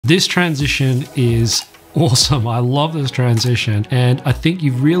This transition is awesome. I love this transition, and I think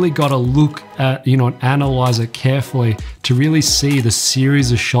you've really got to look at, and analyze it carefully to really see the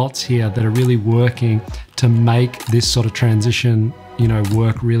series of shots here that are really working to make this sort of transition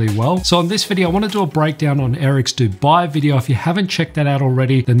work really well. So on this video, I want to do a breakdown on Erik's Dubai video. If you haven't checked that out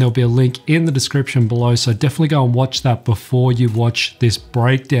already, then there'll be a link in the description below. So definitely go and watch that before you watch this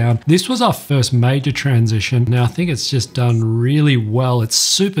breakdown. This was our first major transition. Now I think it's just done really well. It's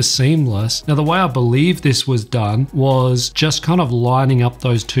super seamless. Now the way I believe this was done was just kind of lining up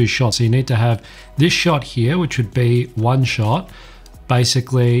those two shots. So you need to have this shot here, which would be one shot.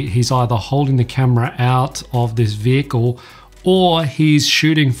 Basically, he's either holding the camera out of this vehicle or he's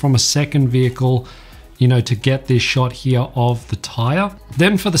shooting from a second vehicle, to get this shot here of the tire.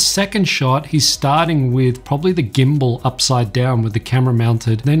 Then for the second shot, he's starting with probably the gimbal upside down with the camera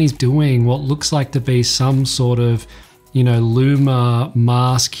mounted. Then he's doing what looks like to be some sort of, Luma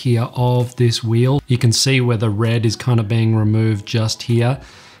mask here of this wheel. You can see where the red is kind of being removed just here.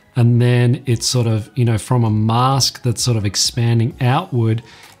 And then it's sort of, from a mask that's sort of expanding outward,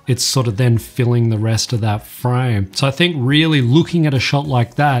 it's sort of then filling the rest of that frame. So I think really looking at a shot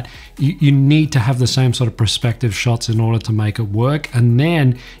like that, you need to have the same sort of perspective shots in order to make it work. And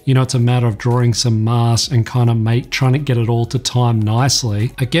then, it's a matter of drawing some masks and kind of trying to get it all to time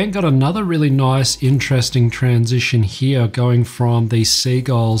nicely. Again, got another really nice, interesting transition here going from these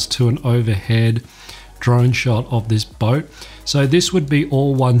seagulls to an overhead drone shot of this boat. So this would be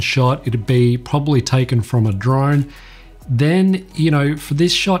all one shot. It'd be probably taken from a drone. Then, for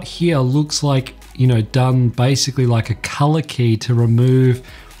this shot here, looks like, done basically like a color key to remove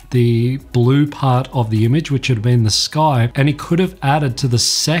the blue part of the image, which would have been the sky. And he could have added to the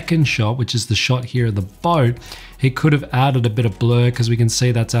second shot, which is the shot here of the boat, he could have added a bit of blur because we can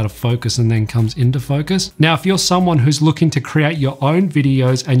see that's out of focus and then comes into focus. Now, if you're someone who's looking to create your own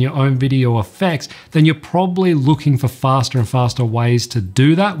videos and your own video effects, then you're probably looking for faster and faster ways to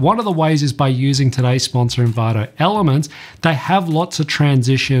do that. One of the ways is by using today's sponsor, Envato Elements. They have lots of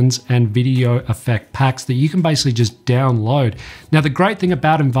transitions and video effect packs that you can basically just download. Now, the great thing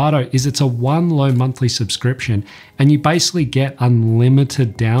about Envato is it's a one low monthly subscription, and you basically get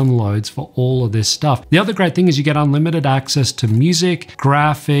unlimited downloads for all of this stuff. The other great thing is you get unlimited access to music,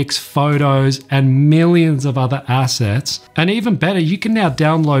 graphics, photos, and millions of other assets. And even better, you can now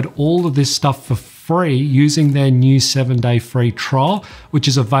download all of this stuff for free using their new 7-day free trial, which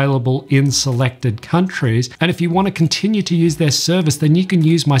is available in selected countries. And if you want to continue to use their service, then you can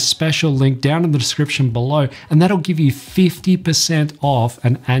use my special link down in the description below, and that'll give you 50% off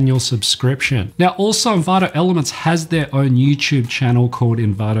an annual subscription. Now, also Envato Elements has their own YouTube channel called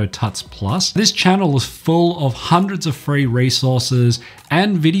Envato Tuts Plus. This channel is full of hundreds of free resources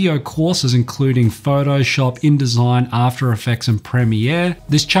and video courses, including Photoshop, InDesign, After Effects, and Premiere.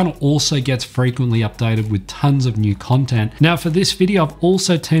 This channel also gets frequently updated with tons of new content. Now, for this video, I've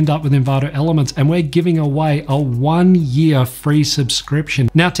also teamed up with Envato Elements, and we're giving away a 1-year free subscription.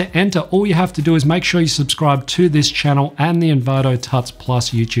 Now, to enter, all you have to do is make sure you subscribe to this channel and the Envato Tuts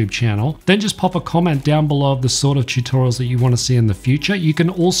Plus YouTube channel. Then just pop a comment down below of the sort of tutorials that you want to see in the future. You can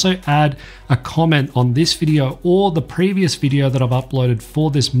also add a comment on this video or the previous video that I've uploaded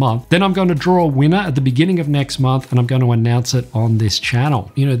for this month. Then I'm going to draw a winner at the beginning of next month, and I'm going to announce it on this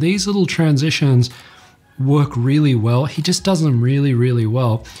channel. These little transitions work really well. He just does them really, really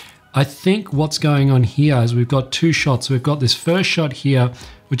well. I think what's going on here is we've got two shots. We've got this first shot here,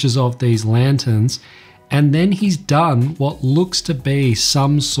 which is of these lanterns, and then he's done what looks to be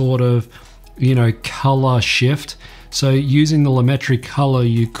some sort of, color shift. So using the Lumetri color,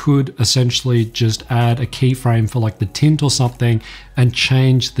 you could essentially just add a keyframe for like the tint or something and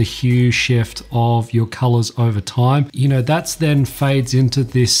change the hue shift of your colors over time. That's then fades into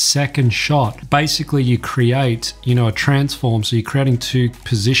this second shot. Basically, you create, a transform. So you're creating two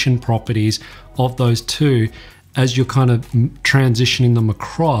position properties of those two as you're kind of transitioning them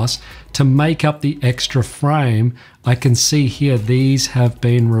across to make up the extra frame. I can see here these have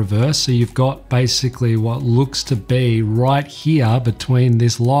been reversed. So you've got basically what looks to be right here between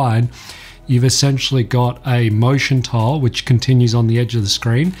this line, you've essentially got a motion tile which continues on the edge of the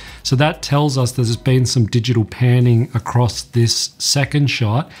screen. So that tells us there's been some digital panning across this second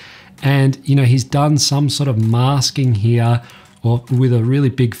shot. And he's done some sort of masking here, or with a really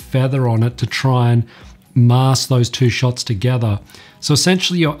big feather on it, to try and mask those two shots together. So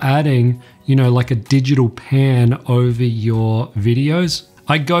essentially you're adding, like a digital pan over your videos.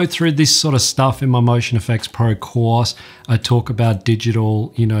 I go through this sort of stuff in my Motion Effects Pro course. I talk about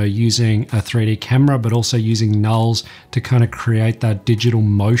digital, using a 3D camera, but also using nulls to kind of create that digital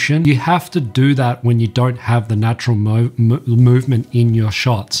motion. You have to do that when you don't have the natural movement in your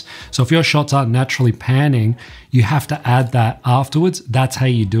shots. So if your shots aren't naturally panning, you have to add that afterwards. That's how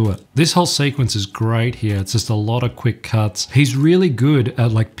you do it. This whole sequence is great here. It's just a lot of quick cuts. He's really good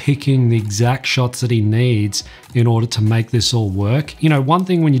at like picking the exact shots that he needs in order to make this all work. One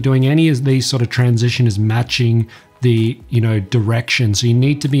thing when you're doing any of these sort of transition is matching the direction. So you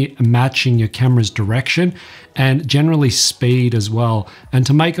need to be matching your camera's direction and generally speed as well. And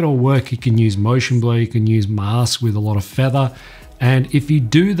to make it all work, you can use motion blur, you can use mask with a lot of feather. And if you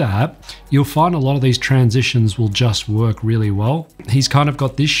do that, you'll find a lot of these transitions will just work really well. He's kind of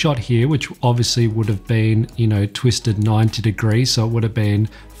got this shot here, which obviously would have been, twisted 90 degrees. So it would have been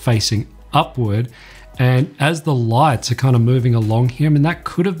facing upward. And as the lights are kind of moving along here, that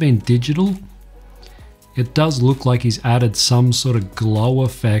could have been digital. It does look like he's added some sort of glow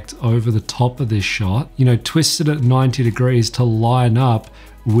effect over the top of this shot, twisted at 90 degrees to line up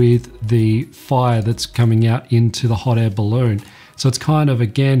with the fire that's coming out into the hot air balloon. So it's kind of,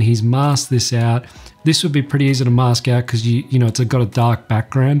 again, he's masked this out. This would be pretty easy to mask out because it's got a dark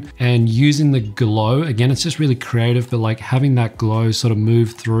background, and using the glow, again, it's just really creative, but like having that glow sort of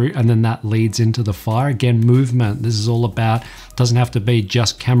move through and then that leads into the fire. Again, movement, this is all about, doesn't have to be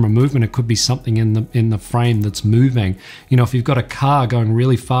just camera movement. It could be something in the frame that's moving. If you've got a car going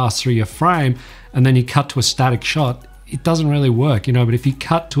really fast through your frame and then you cut to a static shot, it doesn't really work, but if you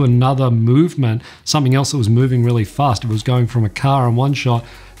cut to another movement, something else that was moving really fast, if it was going from a car in one shot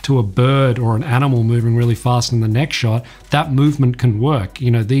to a bird or an animal moving really fast in the next shot, that movement can work.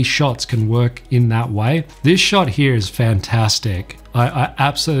 These shots can work in that way. This shot here is fantastic. I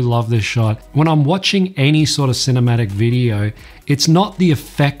absolutely love this shot. When I'm watching any sort of cinematic video, it's not the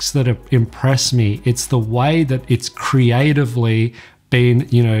effects that impress me, it's the way that it's creatively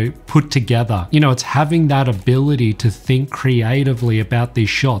been, put together. It's having that ability to think creatively about these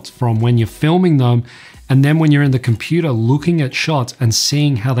shots from when you're filming them, and then when you're in the computer looking at shots and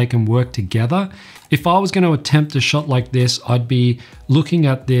seeing how they can work together. If I was going to attempt a shot like this, I'd be looking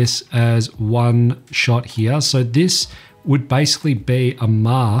at this as one shot here. So this would basically be a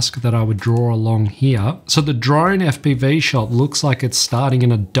mask that I would draw along here. So the drone FPV shot looks like it's starting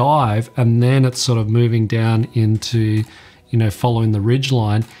in a dive and then it's sort of moving down into, following the ridge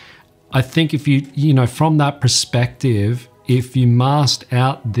line. I think if you, from that perspective, if you masked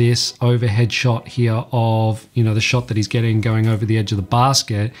out this overhead shot here of, the shot that he's getting going over the edge of the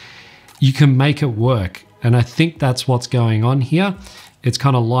basket, you can make it work. And I think that's what's going on here. It's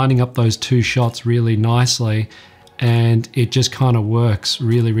kind of lining up those two shots really nicely, and it just kind of works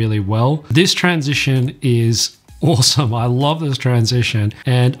really, really well. This transition is awesome. I love this transition.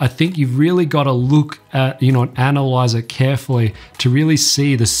 And I think you've really got to look at, and analyze it carefully to really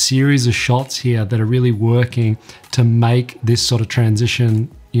see the series of shots here that are really working to make this sort of transition,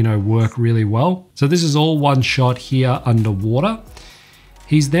 work really well. So this is all one shot here underwater.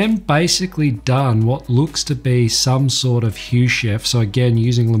 He's then basically done what looks to be some sort of hue shift. So again,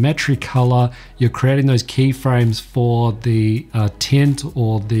 using Lumetri color, you're creating those keyframes for the tint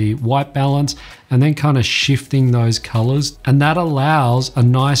or the white balance, and then kind of shifting those colors. And that allows a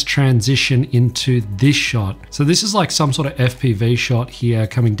nice transition into this shot. So this is like some sort of FPV shot here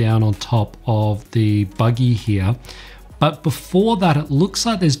coming down on top of the buggy here. But before that, it looks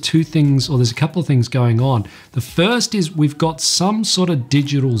like there's two things, or there's a couple of things going on. The first is we've got some sort of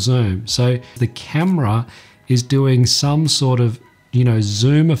digital zoom. So the camera is doing some sort of,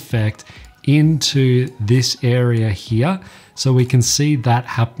 zoom effect into this area here. So we can see that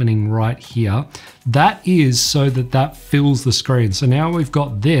happening right here. That is so that fills the screen. So now we've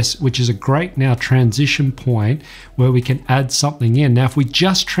got this, which is a great now transition point where we can add something in. Now, if we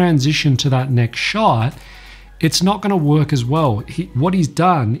just transition to that next shot, it's not going to work as well. What he's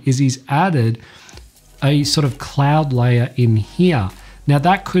done is he's added a sort of cloud layer in here. Now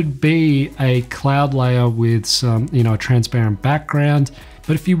that could be a cloud layer with some, a transparent background.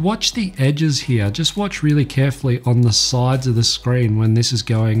 But if you watch the edges here, just watch really carefully on the sides of the screen when this is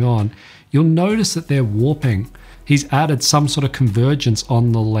going on, you'll notice that they're warping. He's added some sort of convergence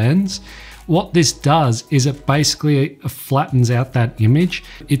on the lens. What this does is it basically flattens out that image.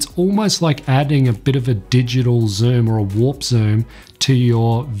 It's almost like adding a bit of a digital zoom or a warp zoom to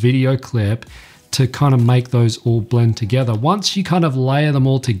your video clip to kind of make those all blend together. Once you kind of layer them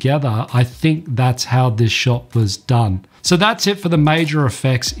all together, I think that's how this shot was done. So that's it for the major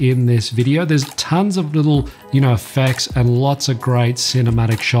effects in this video. There's tons of little, effects and lots of great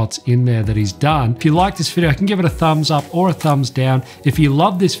cinematic shots in there that he's done. If you like this video, I can give it a thumbs up or a thumbs down. If you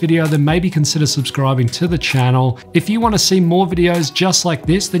love this video, then maybe consider subscribing to the channel. If you want to see more videos just like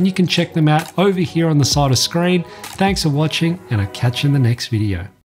this, then you can check them out over here on the side of screen. Thanks for watching, and I'll catch you in the next video.